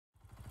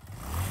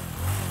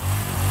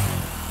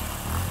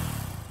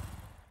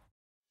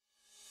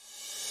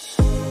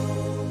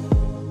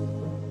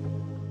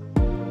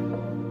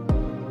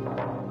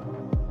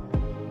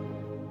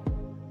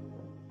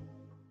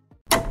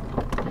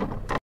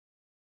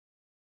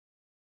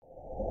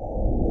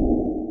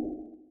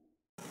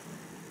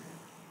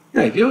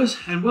G'day viewers,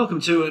 and welcome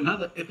to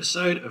another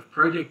episode of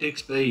Project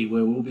XB,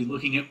 where we'll be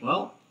looking at,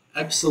 well,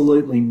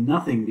 absolutely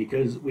nothing,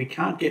 because we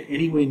can't get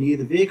anywhere near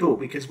the vehicle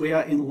because we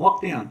are in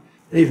lockdown.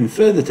 Even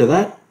further to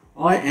that,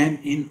 I am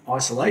in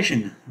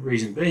isolation. The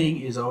reason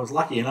being is I was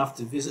lucky enough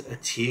to visit a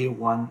tier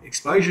 1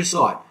 exposure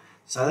site,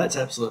 so that's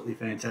absolutely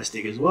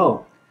fantastic as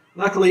well.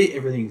 Luckily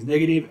everything's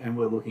negative and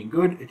we're looking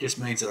good. It just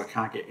means that I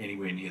can't get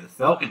anywhere near the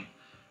Falcon.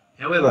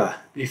 However,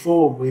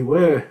 before we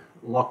were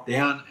locked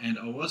down and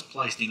I was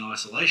placed in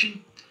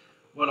isolation,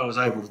 what I was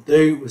able to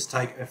do was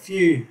take a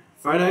few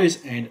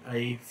photos and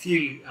a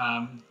few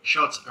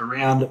shots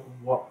around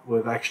what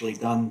we've actually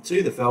done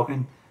to the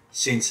Falcon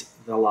since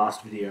the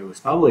last video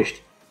was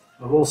published.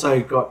 I've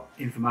also got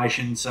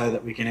information so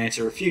that we can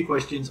answer a few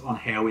questions on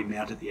how we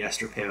mounted the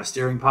Astra power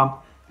steering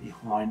pump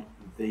behind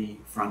the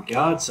front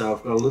guard. So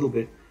I've got a little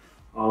bit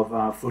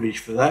of footage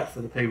for that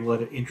for the people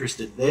that are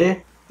interested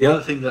there. The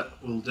other thing that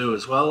we'll do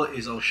as well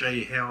is I'll show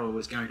you how I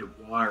was going to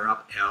wire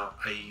up our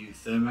AU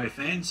Thermo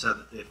Fans so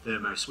that they're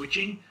thermo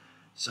switching.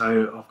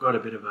 So I've got a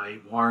bit of a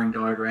wiring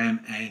diagram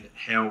and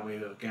how we're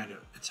going to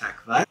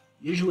attack that.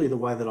 Usually the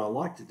way that I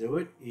like to do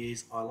it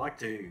is I like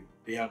to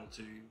be able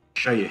to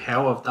show you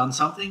how I've done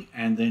something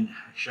and then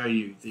show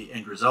you the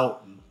end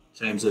result in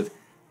terms of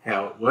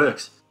how it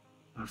works.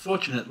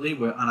 Unfortunately,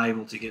 we're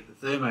unable to get the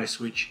thermo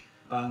switch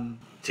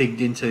tigged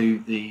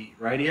into the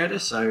radiator,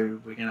 so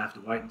we're going to have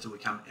to wait until we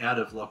come out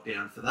of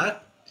lockdown for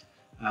that.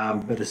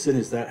 But as soon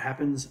as that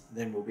happens,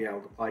 then we'll be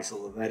able to place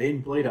all of that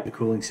in, bleed up the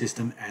cooling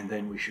system, and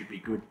then we should be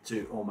good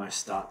to almost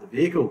start the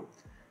vehicle.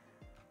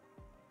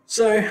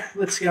 So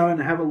let's go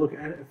and have a look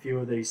at a few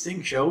of these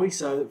things, shall we?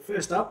 So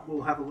first up,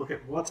 we'll have a look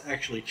at what's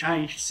actually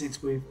changed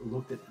since we've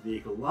looked at the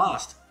vehicle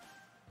last.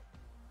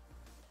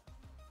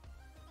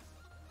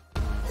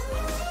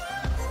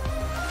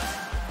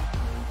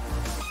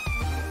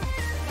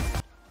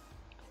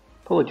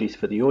 Apologies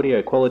for the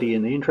audio quality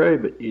in the intro,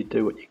 but you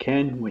do what you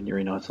can when you're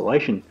in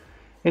isolation.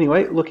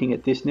 Anyway, looking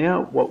at this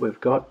now, what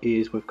we've got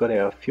is we've got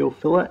our fuel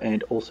filler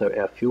and also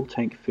our fuel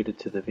tank fitted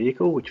to the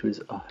vehicle, which was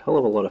a hell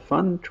of a lot of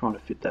fun trying to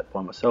fit that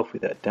by myself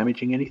without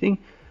damaging anything,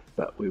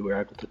 but we were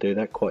able to do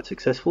that quite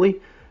successfully.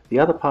 The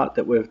other part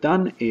that we've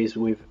done is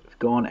we've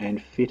gone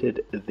and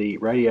fitted the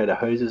radiator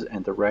hoses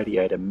and the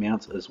radiator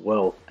mounts as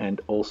well,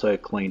 and also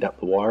cleaned up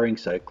the wiring,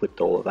 so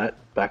clipped all of that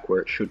back where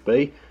it should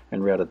be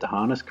and routed the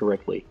harness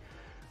correctly.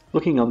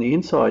 Looking on the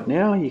inside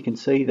now, you can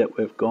see that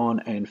we've gone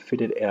and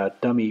fitted our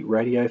dummy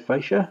radio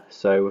fascia.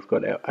 So we've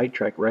got our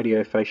 8-track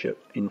radio fascia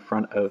in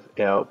front of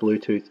our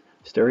Bluetooth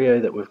stereo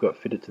that we've got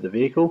fitted to the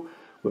vehicle.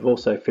 We've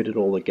also fitted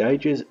all the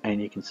gauges,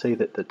 and you can see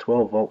that the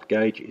 12-volt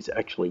gauge is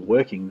actually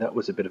working. That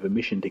was a bit of a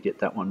mission to get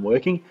that one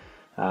working.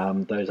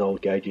 Those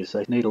old gauges,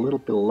 they need a little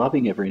bit of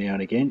loving every now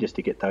and again just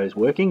to get those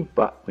working,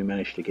 but we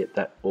managed to get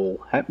that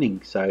all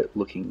happening, so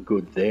looking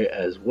good there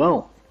as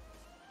well.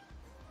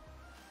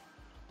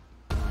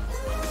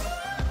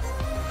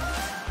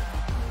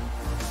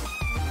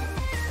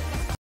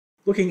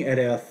 Looking at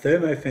our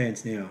thermo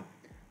fans now,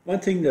 one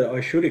thing that I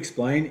should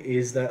explain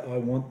is that I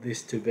want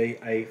this to be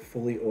a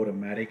fully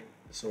automatic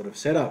sort of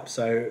setup,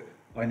 so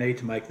I need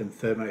to make them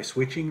thermo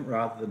switching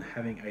rather than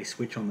having a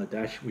switch on the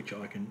dash which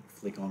I can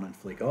flick on and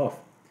flick off.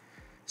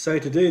 So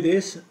to do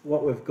this,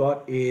 what we've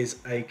got is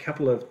a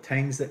couple of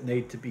tangs that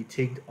need to be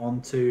tigged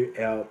onto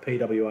our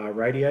PWR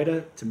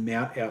radiator to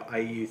mount our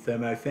AU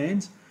Thermo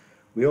Fans.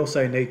 We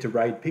also need to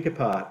raid pick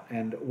apart,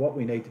 and what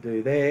we need to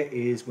do there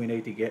is we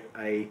need to get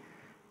a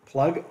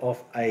plug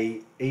off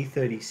a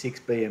E36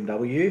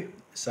 BMW.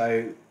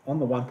 So on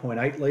the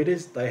 1.8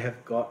 litres, they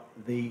have got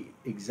the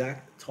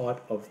exact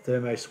type of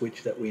thermo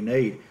switch that we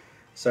need.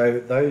 So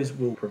those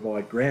will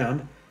provide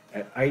ground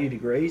at 80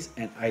 degrees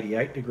and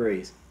 88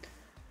 degrees.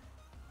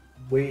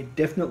 We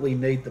definitely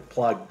need the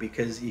plug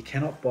because you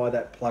cannot buy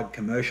that plug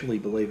commercially,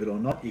 believe it or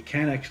not. You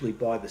can actually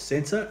buy the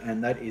sensor,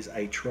 and that is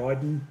a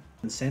Trident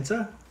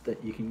sensor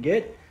that you can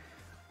get,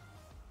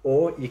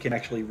 or you can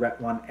actually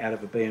wrap one out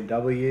of a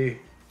BMW,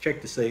 check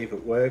to see if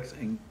it works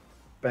and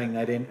bang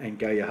that in and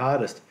go your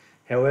hardest.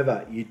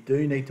 However, you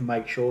do need to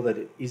make sure that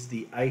it is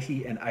the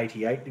 80 and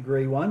 88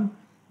 degree one,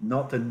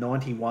 not the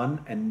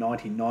 91 and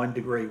 99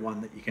 degree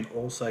one that you can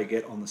also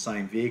get on the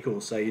same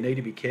vehicle. So you need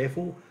to be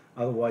careful,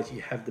 otherwise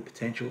you have the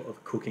potential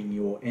of cooking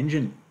your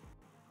engine.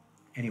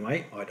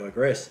 Anyway, I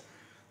digress.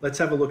 Let's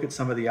have a look at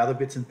some of the other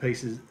bits and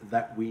pieces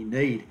that we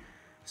need.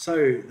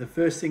 So the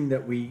first thing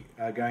that we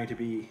are going to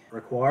be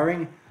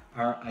requiring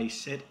are a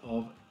set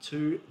of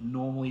 2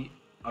 normally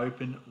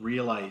open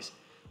relays.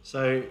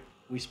 So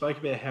we spoke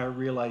about how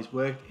relays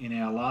worked in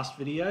our last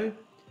video,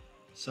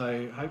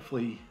 so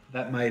hopefully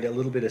that made a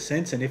little bit of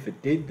sense, and if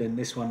it did, then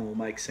this one will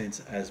make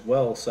sense as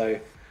well. So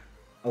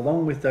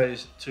along with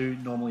those 2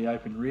 normally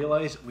open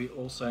relays, we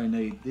also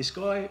need this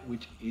guy,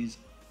 which is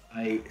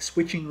a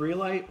switching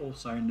relay,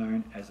 also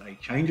known as a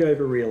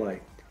changeover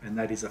relay, and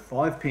that is a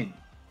 5-pin.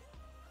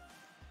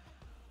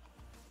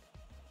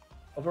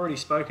 I've already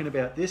spoken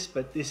about this,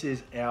 but this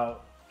is our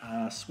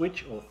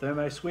switch or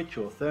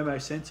thermo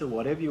sensor,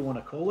 whatever you want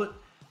to call it.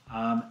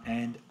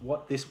 And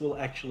what this will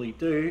actually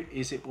do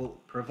is it will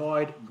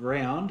provide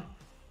ground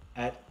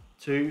at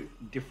two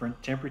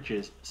different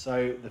temperatures.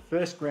 So the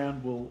first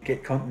ground will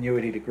get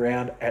continuity to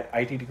ground at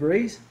 80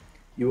 degrees.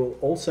 You will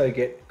also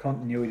get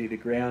continuity to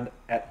ground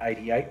at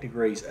 88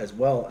 degrees as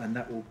well, and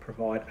that will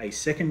provide a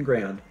second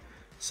ground.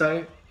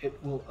 So it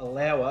will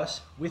allow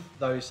us, with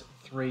those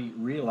three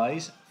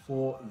relays,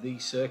 for the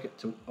circuit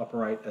to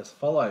operate as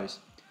follows.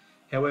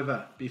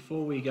 However,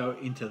 before we go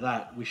into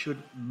that, we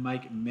should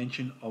make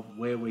mention of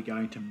where we're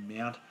going to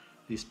mount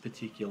this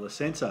particular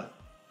sensor.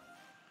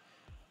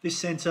 This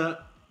sensor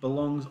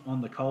belongs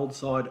on the cold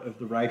side of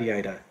the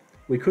radiator.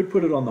 We could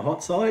put it on the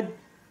hot side,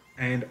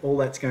 and all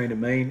that's going to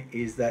mean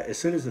is that as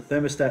soon as the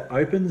thermostat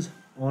opens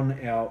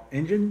on our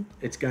engine,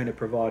 it's going to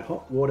provide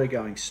hot water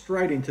going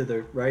straight into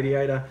the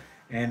radiator,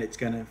 and it's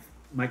going to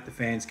make the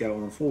fans go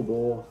on full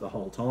bore the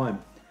whole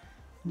time.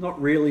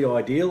 Not really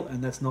ideal,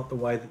 and that's not the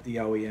way that the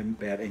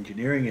OEM about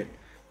engineering it.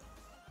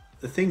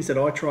 The things that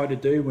I try to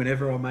do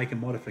whenever I make a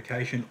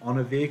modification on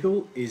a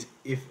vehicle is,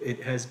 if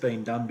it has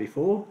been done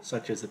before,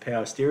 such as the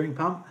power steering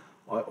pump,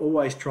 I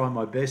always try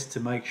my best to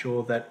make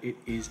sure that it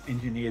is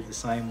engineered the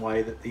same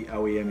way that the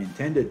OEM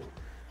intended,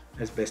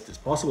 as best as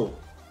possible.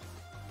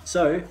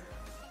 So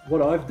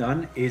what I've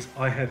done is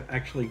I have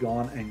actually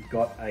gone and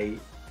got a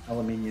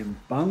aluminium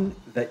bung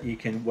that you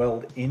can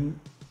weld in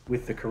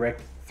with the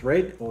correct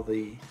thread or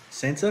the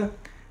sensor,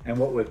 and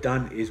what we've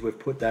done is we've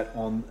put that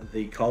on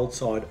the cold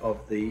side of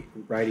the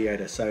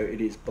radiator, so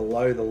it is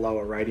below the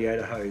lower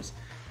radiator hose.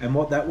 And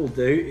what that will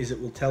do is it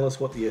will tell us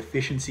what the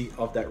efficiency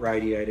of that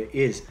radiator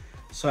is.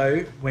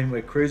 So when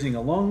we're cruising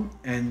along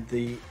and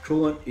the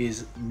coolant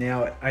is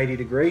now at 80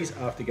 degrees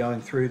after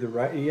going through the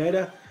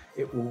radiator,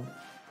 it will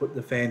put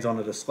the fans on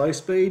at a slow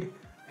speed,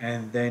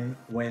 and then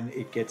when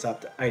it gets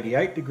up to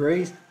 88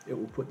 degrees, it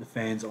will put the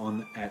fans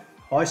on at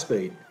high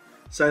speed.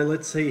 So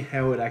let's see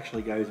how it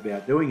actually goes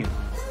about doing it.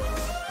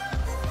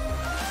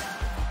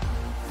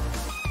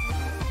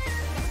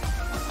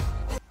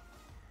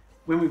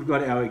 When we've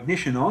got our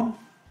ignition on,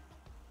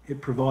 it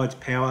provides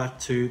power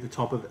to the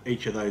top of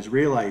each of those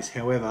relays.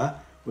 However,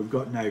 we've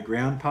got no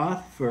ground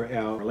path for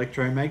our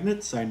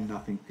electromagnet, so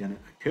nothing's going to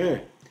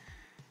occur.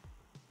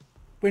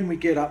 When we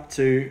get up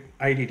to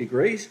 80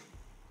 degrees,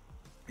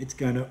 it's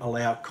going to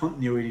allow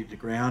continuity to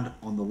ground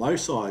on the low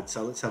side.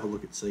 So let's have a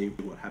look and see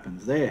what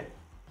happens there.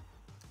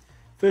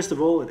 First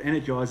of all, it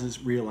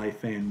energizes relay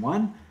fan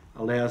 1,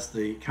 allows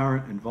the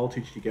current and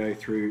voltage to go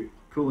through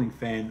cooling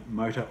fan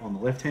motor on the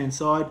left hand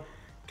side,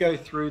 go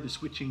through the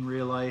switching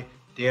relay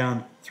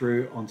down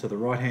through onto the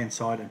right hand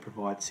side and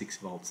provide 6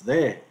 volts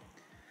there.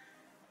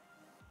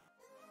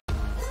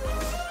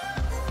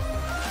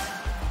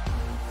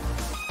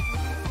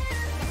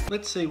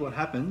 Let's see what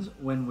happens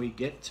when we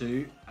get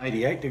to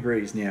 88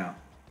 degrees now.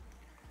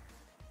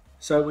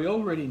 So we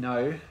already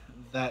know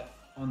that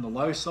on the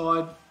low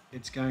side,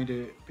 it's going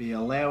to be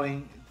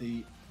allowing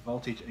the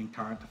voltage and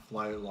current to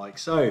flow like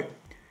so.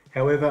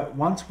 However,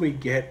 once we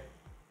get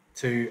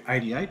to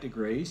 88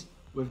 degrees,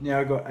 we've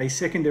now got a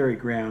secondary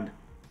ground.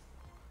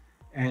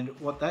 And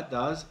what that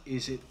does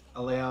is it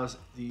allows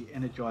the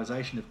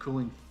energization of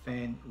cooling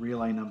fan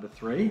relay number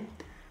 3,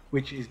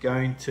 which is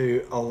going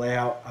to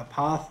allow a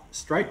path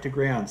straight to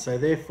ground. So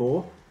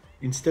therefore,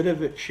 instead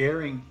of it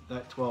sharing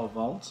that 12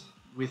 volts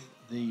with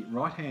the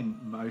right-hand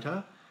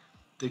motor,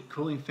 the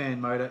cooling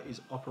fan motor is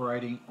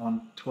operating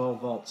on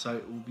 12 volts, so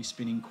it will be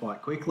spinning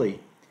quite quickly.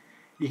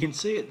 You can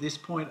see at this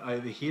point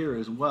over here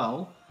as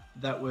well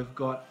that we've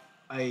got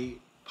a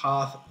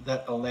path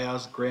that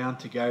allows ground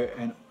to go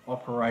and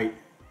operate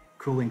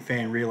cooling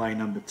fan relay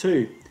number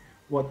 2.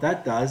 What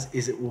that does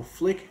is it will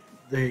flick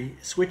the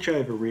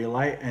switchover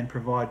relay and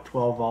provide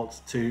 12 volts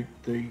to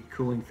the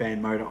cooling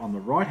fan motor on the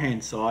right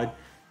hand side,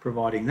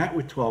 providing that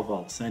with 12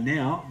 volts. So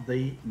now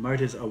the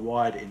motors are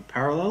wired in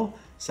parallel,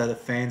 so the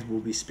fans will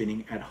be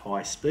spinning at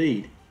high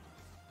speed.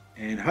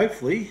 And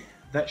hopefully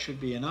that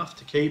should be enough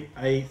to keep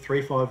a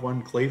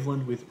 351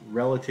 Cleveland with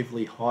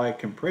relatively high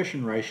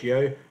compression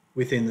ratio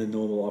within the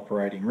normal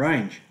operating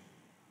range.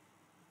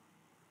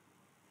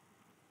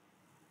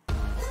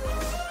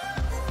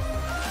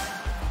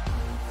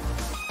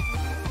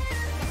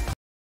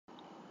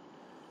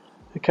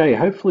 Okay,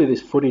 hopefully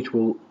this footage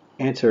will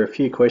answer a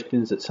few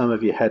questions that some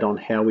of you had on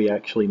how we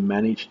actually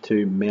managed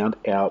to mount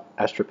our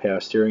Astra power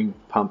steering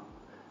pump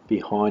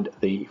behind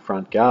the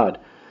front guard.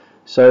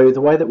 So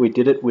the way that we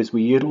did it was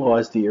we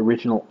utilised the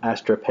original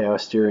Astra power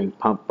steering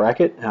pump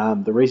bracket.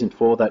 The reason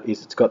for that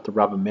is it's got the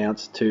rubber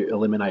mounts to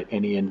eliminate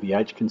any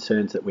NVH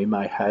concerns that we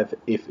may have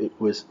if it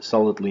was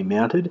solidly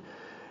mounted.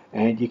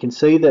 And you can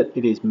see that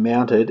it is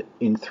mounted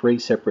in 3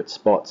 separate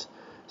spots.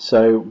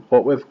 So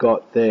what we've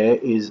got there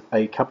is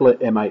a couple of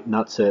M8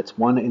 nutserts,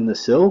 one in the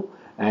sill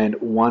and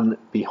one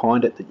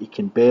behind it that you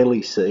can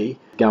barely see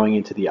going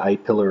into the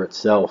A-pillar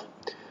itself.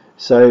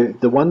 So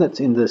the one that's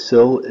in the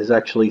sill is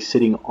actually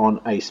sitting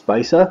on a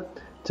spacer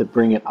to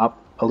bring it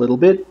up a little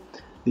bit.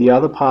 The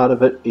other part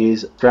of it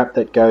is a strap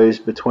that goes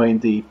between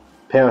the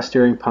power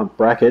steering pump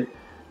bracket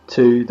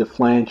to the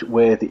flange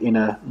where the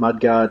inner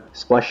mudguard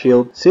splash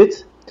shield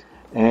sits.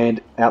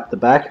 And out the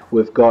back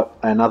we've got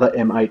another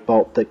M8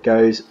 bolt that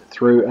goes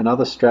through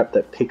another strap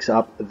that picks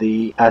up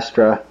the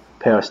Astra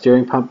power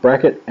steering pump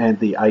bracket and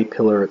the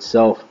A-pillar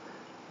itself.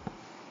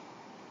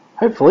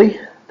 Hopefully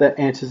that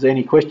answers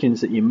any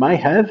questions that you may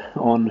have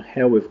on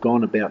how we've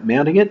gone about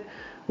mounting it.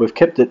 We've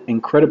kept it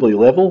incredibly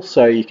level,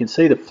 so you can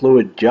see the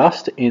fluid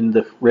just in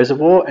the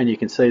reservoir, and you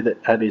can see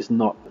that that is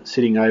not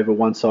sitting over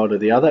one side or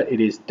the other. It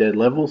is dead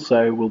level,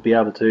 so we'll be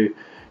able to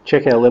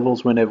check our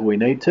levels whenever we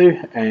need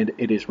to, and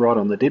it is right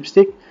on the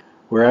dipstick.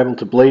 We're able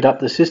to bleed up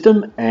the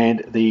system,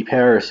 and the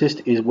power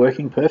assist is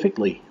working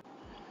perfectly.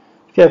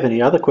 If you have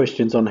any other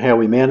questions on how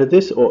we mounted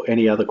this, or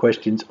any other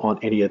questions on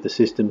any of the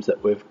systems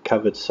that we've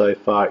covered so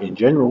far in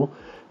general,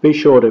 be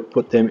sure to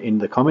put them in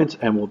the comments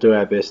and we'll do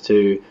our best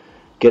to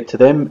get to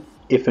them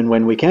if and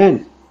when we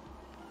can.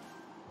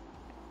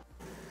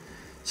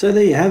 So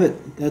there you have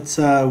it. That's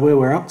where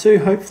we're up to.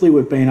 Hopefully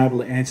we've been able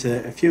to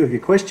answer a few of your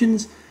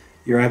questions.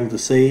 You're able to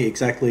see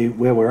exactly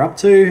where we're up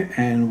to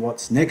and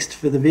what's next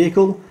for the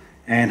vehicle,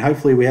 and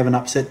hopefully we haven't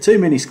upset too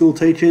many school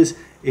teachers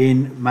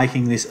in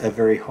making this a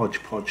very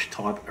hodgepodge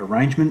type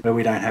arrangement where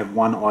we don't have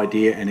one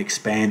idea and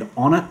expand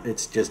on it.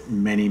 It's just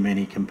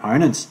many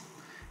components.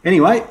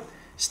 Anyway,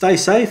 stay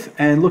safe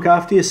and look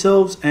after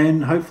yourselves,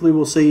 and hopefully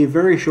we'll see you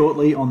very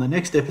shortly on the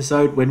next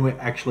episode when we're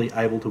actually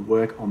able to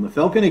work on the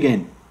Falcon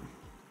again.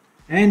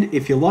 And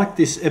if you liked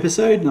this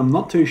episode, and I'm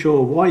not too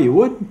sure why you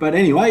would, but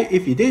anyway,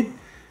 if you did,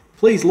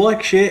 please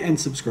like, share and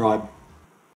subscribe.